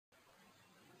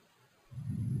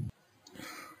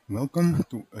Welcome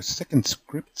to a second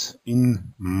script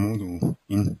in Modo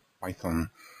in Python.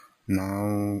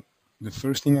 Now, the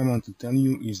first thing I want to tell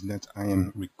you is that I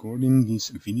am recording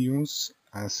these videos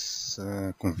as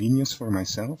convenience for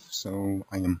myself. So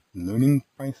I am learning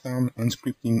Python and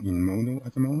scripting in Modo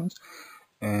at the moment.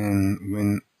 And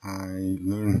when I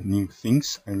learn new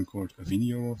things, I record a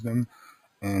video of them.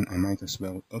 And I might as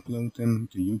well upload them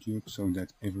to YouTube so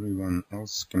that everyone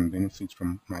else can benefit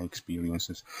from my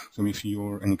experiences. So if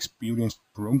you're an experienced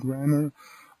programmer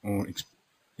or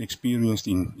experienced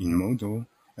in Modo,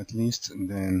 at least,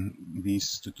 then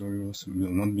these tutorials will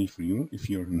not be for you. If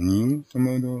you're new to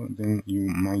Modo, then you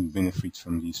might benefit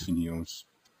from these videos.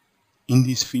 In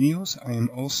these videos, I am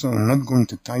also not going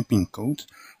to type in code.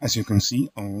 As you can see,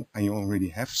 I already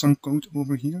have some code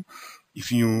over here. If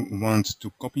you want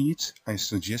to copy it, I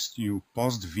suggest you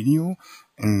pause the video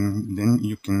and then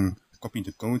you can copy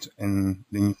the code and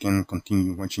then you can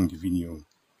continue watching the video.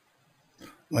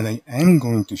 What I am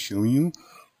going to show you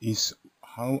is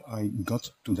how I got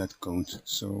to that code.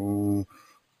 So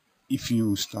if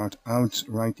you start out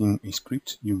writing a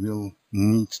script, you will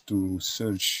need to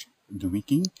search the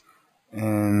wiki.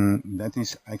 And that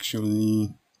is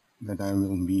actually that I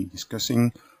will be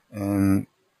discussing, and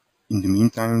in the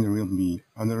meantime there will be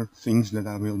other things that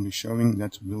I will be showing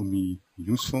that will be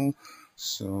useful.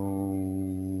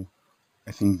 So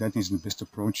I think that is the best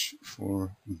approach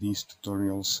for these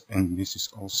tutorials, and this is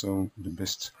also the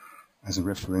best as a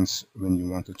reference when you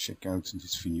want to check out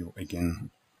this video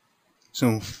again.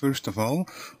 So first of all,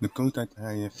 the code that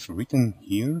I have written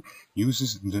here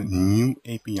uses the new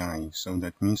API. So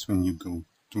that means when you go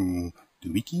to the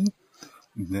wiki,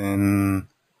 then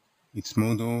it's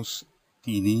Modo's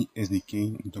TD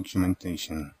SDK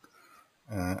documentation.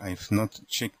 I've not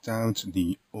checked out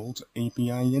the old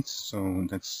API yet, so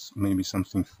that's maybe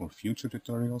something for future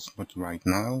tutorials. But right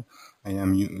now, I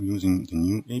am using the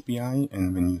new API,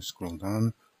 and when you scroll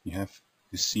down, you have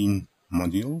the scene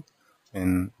module.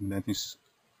 And that is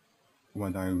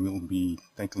what I will be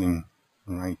tackling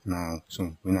right now.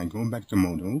 So when I go back to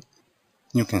Modo,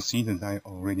 you can see that I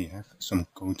already have some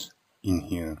code in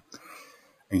here.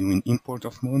 I do an import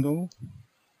of Modo,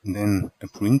 then a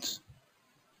print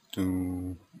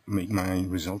to make my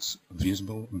results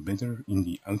visible better in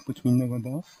the output window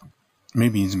above.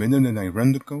 Maybe it's better that I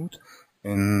run the code,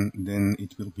 and then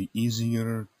it will be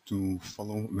easier to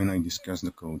follow when I discuss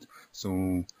the code.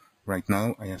 So right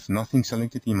now I have nothing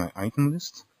selected in my item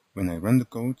list. When I run the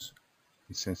code,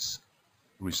 it says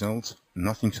result,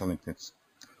 nothing selected.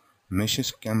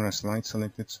 Meshes, camera, slide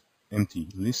selected, empty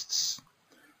lists,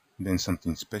 then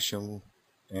something special,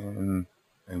 and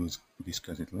I will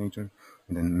discuss it later.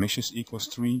 And then meshes equals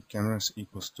 3, cameras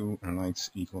equals 2, and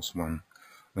lights equals 1.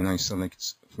 When I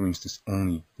select, for instance,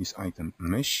 only this item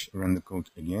mesh, run the code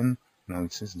again. Now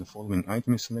it says the following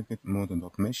item is selected,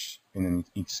 modo.mesh, and then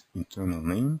its internal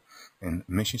name, and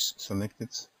meshes selected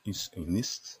is a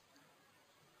list,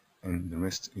 and the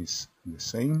rest is the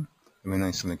same. When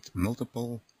I select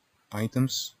multiple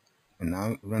items, and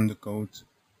now run the code,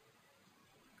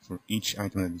 for each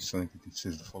item that is selected, it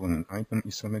says the following item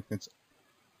is selected,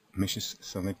 meshes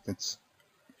selected,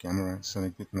 camera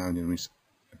selected, now there is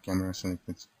a camera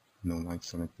selected, no light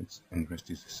selected, and the rest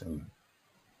is the same.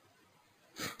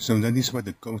 So that is what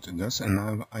the code does, and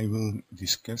now I will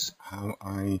discuss how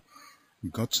I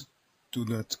got to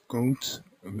that code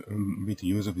with the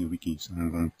use of the wiki. So I'm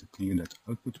going to clear that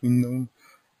output window,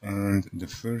 and the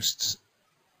first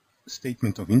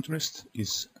statement of interest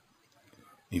is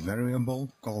a variable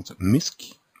called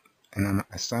mysc, and I'm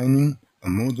assigning a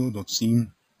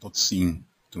modo.scene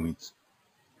to it.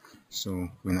 So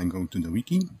when I go to the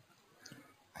wiki,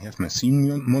 I have my scene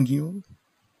module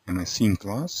and my scene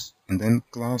class, and then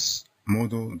class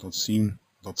modo.scene.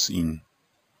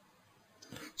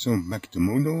 So back to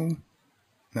Modo.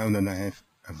 Now that I have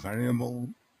a variable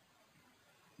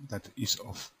that is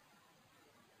of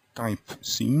type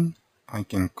scene, I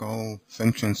can call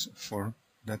functions for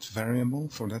that variable,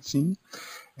 for that scene.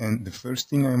 And the first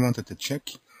thing I wanted to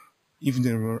check if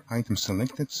there were items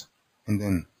selected, and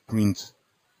then print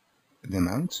them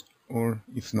out, or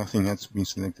if nothing had been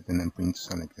selected and then print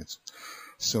selected.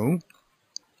 So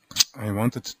I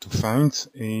wanted to find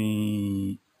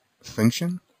a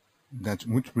function that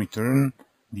would return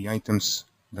the items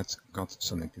that got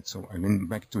selected. So I went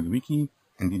back to the wiki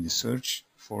and did the search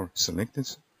for selected.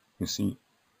 You see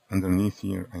underneath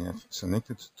here I have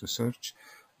selected to search.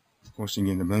 Of course you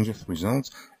get a bunch of results,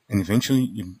 and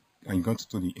eventually I got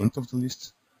to the end of the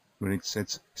list where it said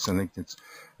selected.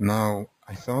 Now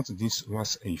I thought this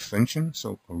was a function,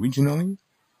 so originally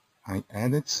I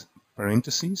added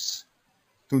parentheses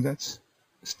to that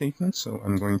statement. So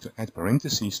I'm going to add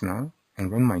parentheses now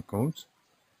and run my code.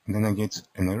 And then I get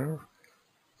an error,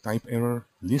 type error,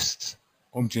 list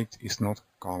object is not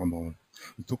callable.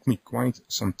 It took me quite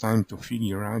some time to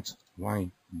figure out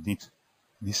why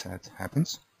this had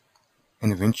happened.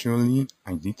 And eventually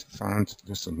I did find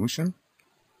the solution.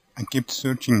 I kept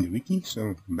searching the wiki,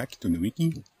 so back to the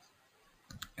wiki.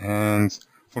 And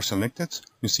for selected,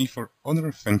 you see for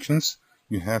other functions,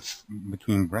 you have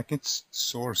between brackets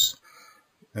source.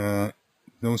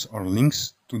 Those are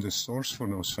links to the source for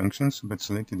those functions, but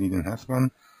selected didn't have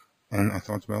one. And I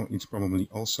thought, well, it's probably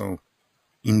also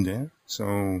in there.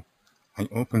 So I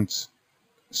opened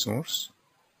source,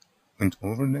 went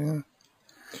over there,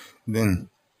 then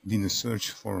did a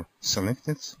search for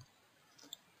selected.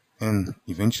 And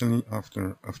eventually,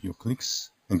 after a few clicks,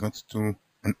 I got to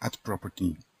an add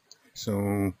property.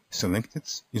 So selected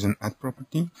is an add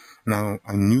property. Now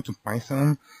I'm new to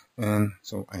Python, and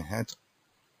so I had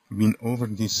been over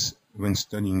this when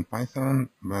studying Python,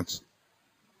 but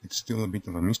it's still a bit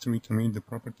of a mystery to me, the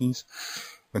properties.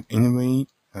 But anyway,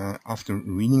 after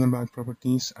reading about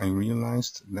properties, I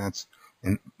realized that,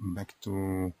 and back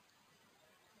to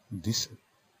this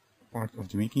part of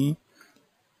the wiki,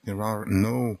 there are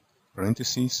no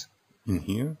parentheses in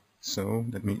here, so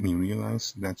that made me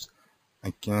realize that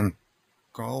I can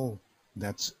call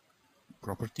that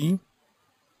property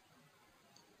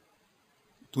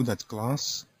to that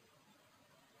class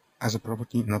as a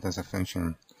property, not as a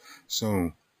function.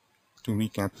 So to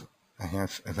recap, I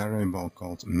have a variable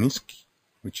called mysc,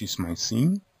 which is my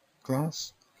scene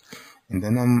class, and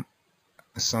then I'm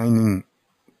assigning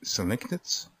selected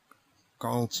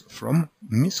called from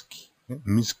mysc,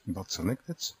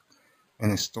 mysc.selected,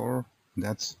 and I store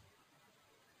that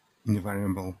in the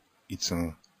variable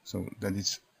itself. So that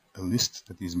is a list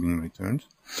that is being returned.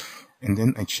 And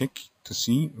then I check to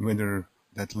see whether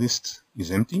that list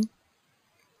is empty.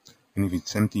 And if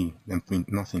it's empty, then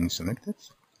print nothing selected.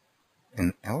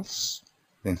 And else,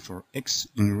 then for x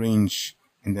in range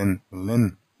and then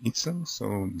len itself,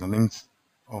 so the length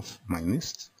of my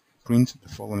list, print the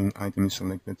following item is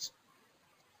selected,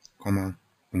 comma,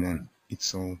 and then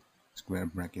itself, square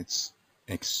brackets,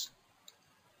 x.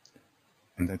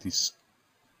 And that is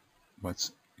what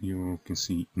you can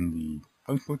see in the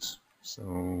output.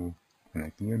 So when I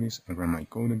clear this and run my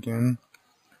code again,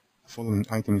 the following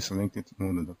item is selected,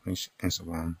 modo.mesh, and so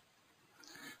on.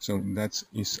 So that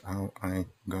is how I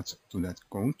got to that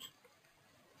code.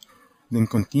 Then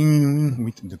continuing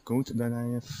with the code that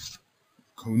I have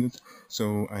coded.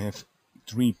 So I have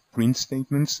 3 print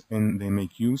statements, and they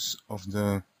make use of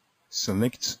the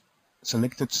selected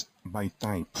by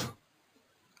type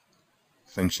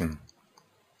function.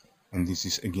 And this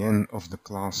is again of the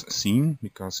class scene,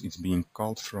 because it's being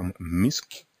called from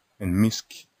mysc, and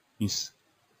mysc is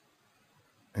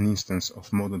an instance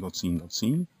of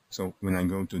modo.scene.scene. So when I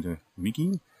go to the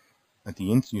wiki, at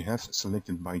the end you have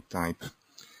selected by type,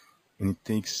 and it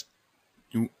takes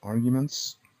 2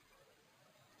 arguments,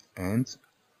 and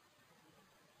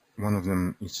one of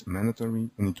them is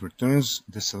mandatory, and it returns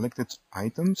the selected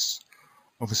items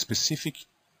of a specific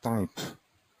type.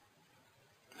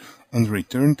 And the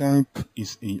return type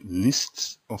is a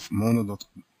list of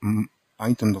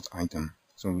modo.item.item.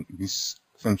 So this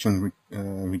function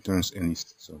returns a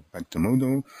list. So back to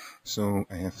Modo. So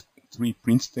I have 3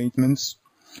 print statements,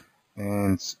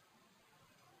 and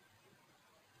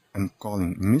I'm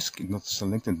calling mysc, not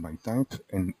selected by type,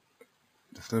 and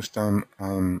the first time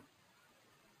I'm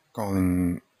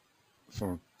calling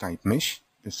for type mesh,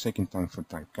 the second time for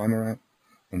type camera,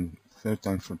 and third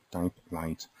time for type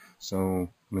light. So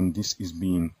when this is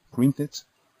being printed,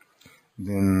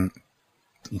 then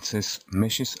it says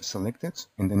meshes selected,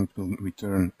 and then it will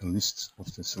return a list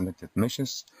of the selected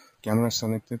meshes, camera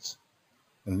selected,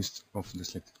 a list of the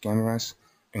selected cameras,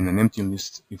 and an empty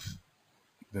list if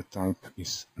the type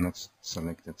is not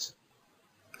selected.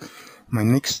 My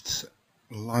next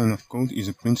line of code is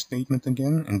a print statement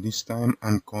again, and this time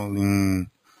I'm calling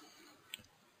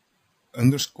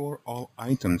underscore all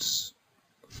items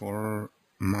for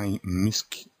my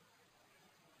mysc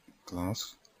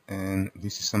class. And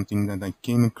this is something that I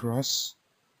came across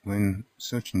when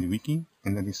searching the wiki,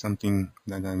 and that is something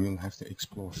that I will have to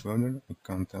explore further. I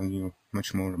can't tell you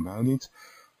much more about it.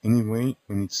 Anyway,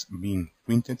 when it's being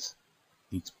printed,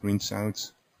 it prints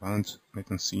out bound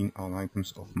method scene all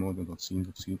items of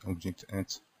modo.scene.scene object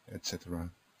at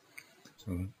etc.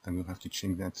 So I will have to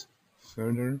check that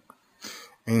further.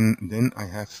 And then I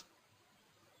have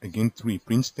again 3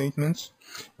 print statements,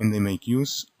 and they make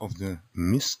use of the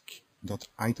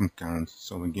mysc.item count.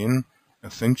 So again, a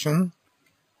function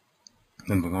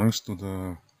that belongs to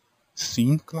the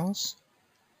scene class,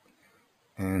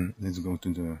 And let's go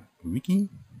to the wiki,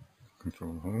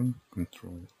 Control Home,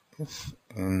 Control F,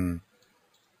 and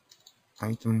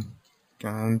item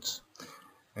count.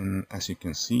 And as you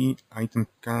can see, item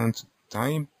count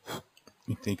type,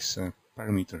 it takes a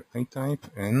parameter iType,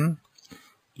 and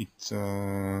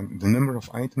the number of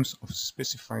items of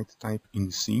specified type in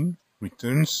the scene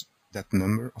returns that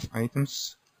number of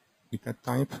items with that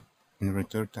type, and the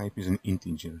return type is an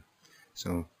integer.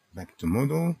 So back to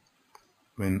Modo,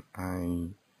 when I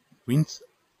print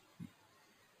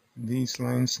these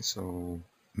lines, so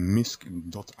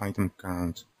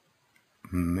mysc.itemCount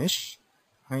mesh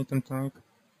item type,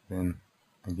 then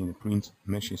I did a print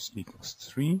meshes equals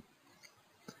 3.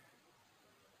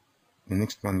 The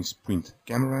next one is print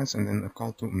cameras, and then a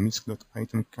call to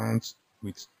mysc.itemCount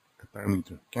with a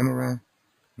parameter camera.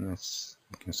 And as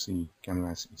you can see,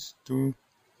 cameras is 2.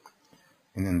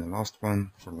 And then the last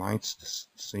one for lights, the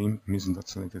same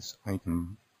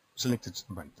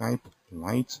mysc.selectedByType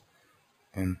light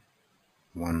and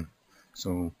 1.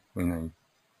 So when I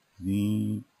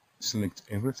deselect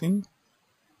everything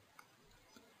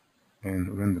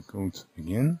and run the code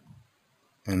again,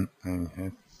 and I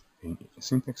have a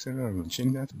syntax error, I will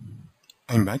check that.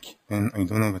 I'm back, and I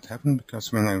don't know what happened,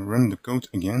 because when I run the code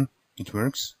again, it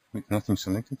works with nothing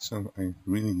selected, so I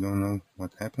really don't know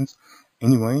what happened.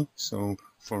 Anyway, so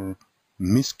for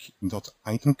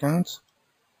mysc.itemCount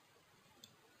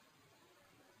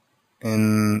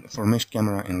and for mesh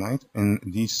camera and light, and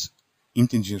these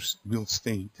integers will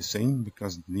stay the same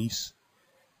because these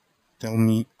tell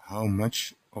me how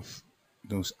much of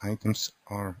those items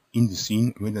are in the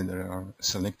scene, whether they are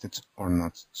selected or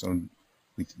not. So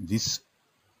with this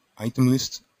item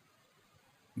list,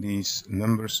 these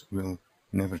numbers will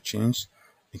never change,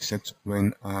 except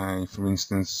when I, for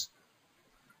instance,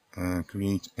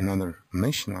 create another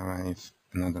mesh. Now I have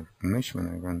another mesh when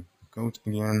I run the code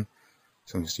again.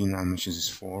 So you see now meshes is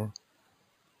 4,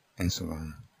 and so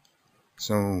on.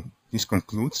 So this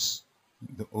concludes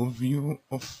the overview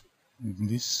of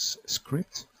this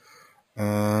script.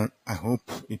 I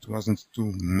hope it wasn't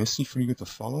too messy for you to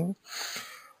follow.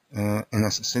 And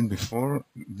as I said before,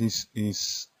 this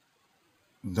is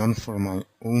done for my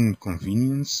own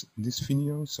convenience, this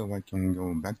video, so I can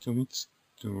go back to it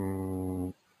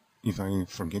if I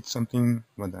forget something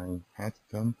what I had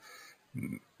done,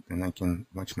 then I can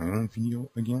watch my own video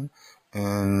again.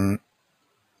 And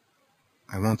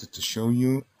I wanted to show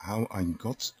you how I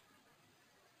got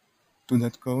to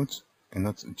that code and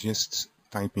not just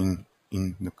typing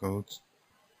in the code.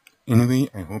 Anyway,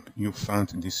 I hope you found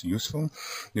this useful.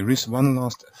 There is one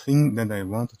last thing that I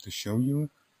wanted to show you.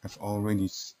 I've already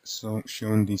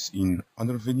shown this in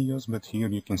other videos, but here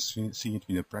you can see it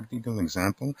with a practical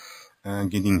example,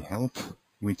 getting help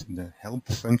with the help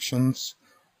functions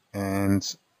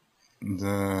and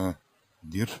the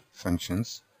dir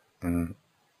functions. And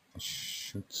I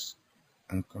should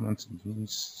uncomment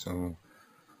these, so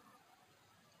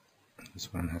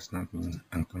this one has not been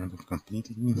uncommented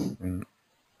completely, and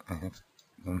I have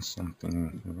done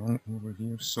something wrong over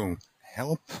here. So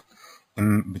help,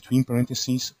 and between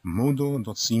parentheses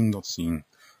modo.scene.scene.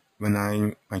 When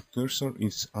my cursor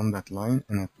is on that line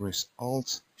and I press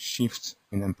Alt, Shift,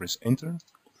 and then press Enter,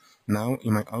 now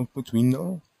in my output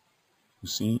window, you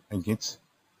see I get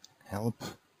help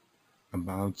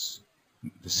about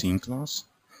the scene class.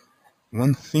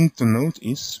 One thing to note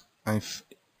is I've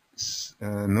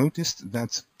noticed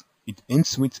that it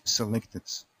ends with selected.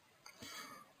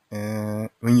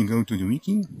 When you go to the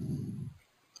wiki,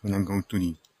 when I go to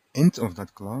the end of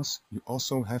that class, you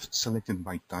also have selected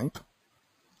by type,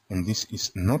 and this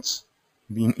is not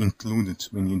being included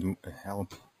when you do a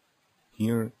help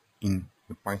here in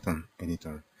the Python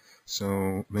editor.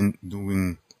 So when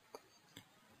doing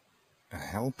a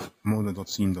help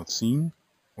modo.scene.scene,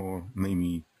 or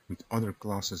maybe with other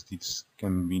classes this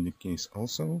can be the case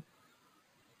also,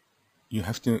 you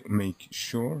have to make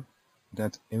sure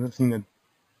that everything that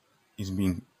is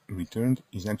being returned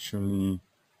is actually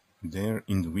there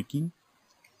in the wiki,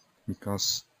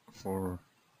 because for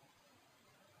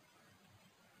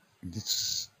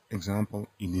this example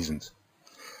it isn't.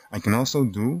 I can also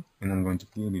do, and I'm going to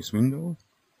clear this window,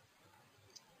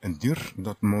 a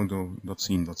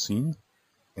dir.modo.scene.scene,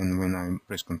 and when I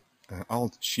press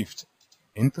Alt Shift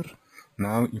Enter,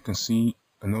 now you can see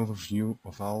an overview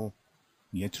of all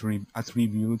the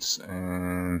attributes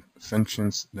and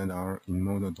functions that are in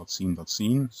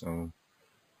modo.scene.scene. So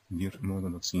dir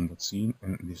modo.scene.scene,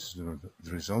 and this is the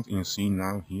result. And you see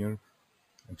now here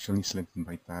actually selected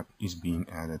by tab is being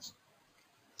added.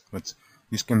 But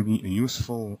this can be a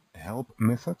useful help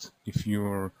method if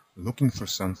you're looking for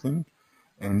something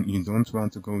and you don't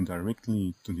want to go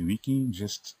directly to the wiki,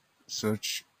 just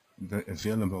search the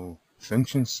available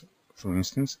functions. For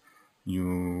instance,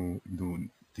 you do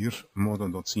dir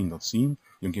modo.scene.scene,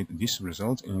 you get this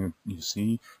result, and you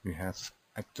see you have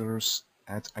actors,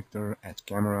 add actor, add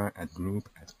camera, add group,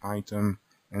 add item,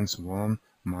 and so on,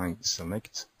 my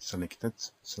select, selected,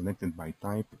 selected by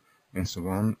type, and so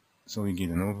on. So you get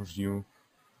an overview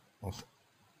of,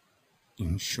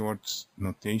 in short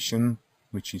notation,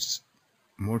 which is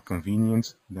more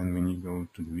convenient than when you go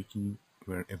to the wiki,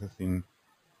 where everything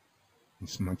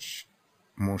is much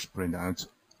more spread out.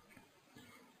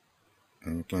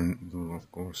 And you can do,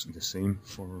 of course, the same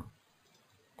for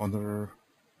other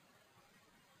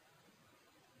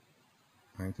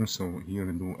items. So here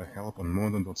I do a help on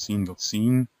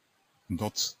modo.scene.scene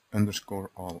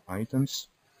 _all items,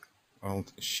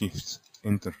 Alt Shift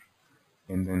Enter,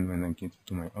 and then when I get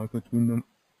to my output window,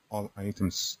 all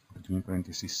items between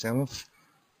parentheses self,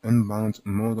 unbound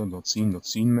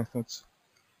modo.scene.scene method.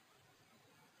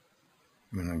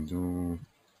 When I do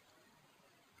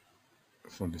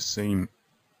for the same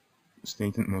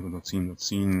statement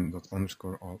modo.scene.scene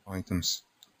 _ all items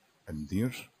at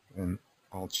dir, and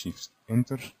Alt Shift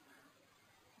Enter,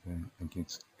 then I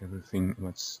get everything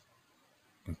that's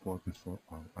important for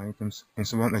all items, and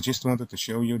so on. I just wanted to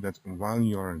show you that while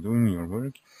you are doing your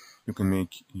work, you can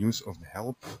make use of the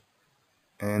help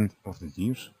and of the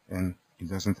dir, and it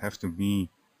doesn't have to be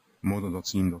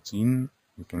modo.scene.scene.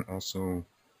 You can also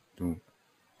do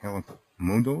help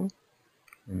modo,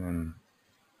 and then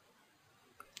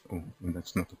and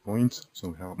that's not the point,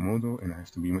 so help modo, and I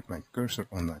have to be with my cursor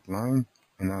on that line,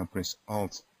 and now press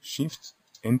Alt Shift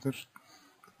Enter,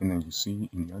 and then you see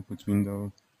in the output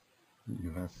window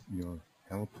you have your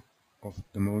help of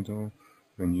the modo.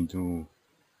 When you do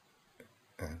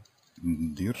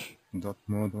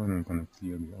dir.modo, and I'm going to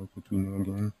clear the output window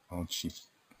again, Alt Shift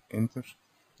Enter.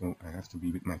 So I have to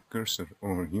be with my cursor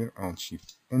over here, Alt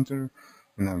Shift Enter,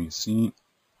 and now you see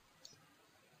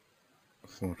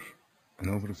for an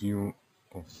overview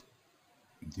of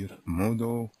dir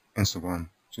modo and so on.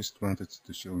 Just wanted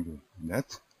to show you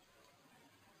that.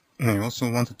 And I also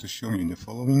wanted to show you the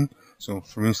following. So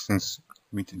for instance,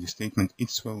 with the statement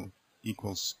itswell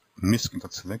equals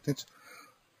mysc.selected,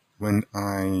 when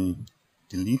I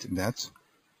delete that,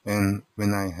 and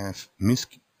when I have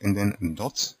misc and then a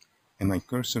dot, and my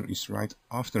cursor is right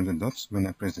after the dot, when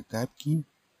I press the tab key,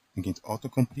 I get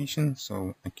auto-completion,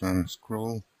 so I can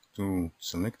scroll to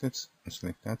selected and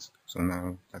select that. So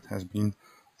now that has been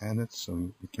added, so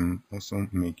we can also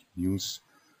make use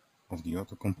of the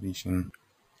auto-completion.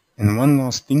 And one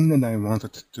last thing that I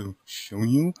wanted to show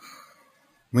you,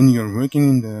 when you're working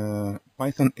in the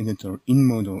Python editor in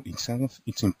Modo itself,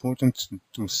 it's important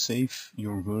to save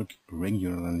your work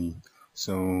regularly.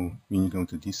 So when you go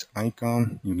to this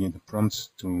icon, you get a prompt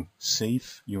to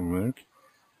save your work.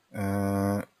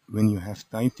 When you have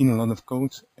typed in a lot of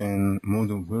code and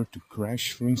Modo were to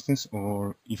crash, for instance,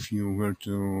 or if you were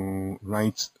to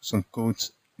write some code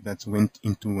that went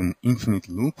into an infinite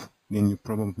loop, then you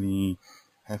probably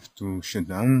have to shut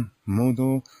down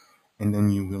Modo, and then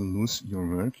you will lose your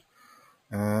work.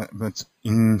 But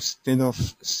instead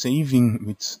of saving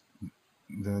with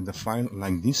the file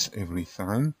like this every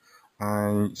time,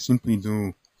 I simply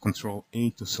do Control A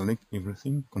to select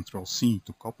everything, Control C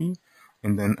to copy,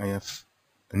 and then I have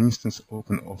an instance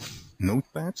open of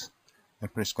Notepad. I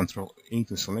press Control A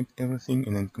to select everything,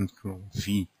 and then Control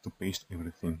V to paste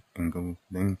everything, and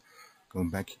then go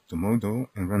back to Modo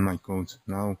and run my code.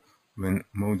 Now, when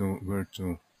Modo were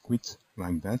to quit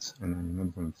like that, and I'm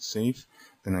not going to save,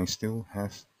 then I still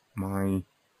have my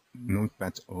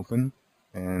Notepad open,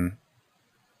 and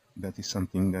that is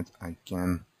something that I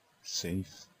can save.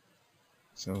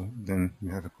 So then you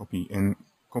have a copy, and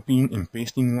copying and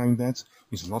pasting like that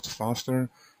is a lot faster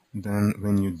than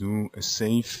when you do a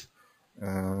save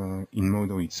in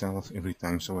Modo itself every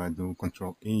time. So I do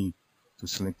Control A to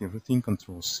select everything,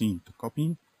 Control C to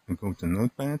copy, and go to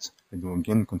Notepad. I do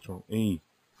again Control A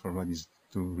for what is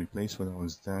to replace what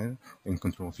was there, then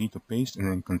Control V to paste,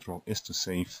 and then Control S to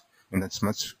save. And that's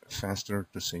much faster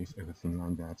to save everything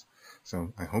like that.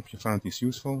 So I hope you found this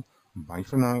useful. Bye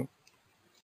for now.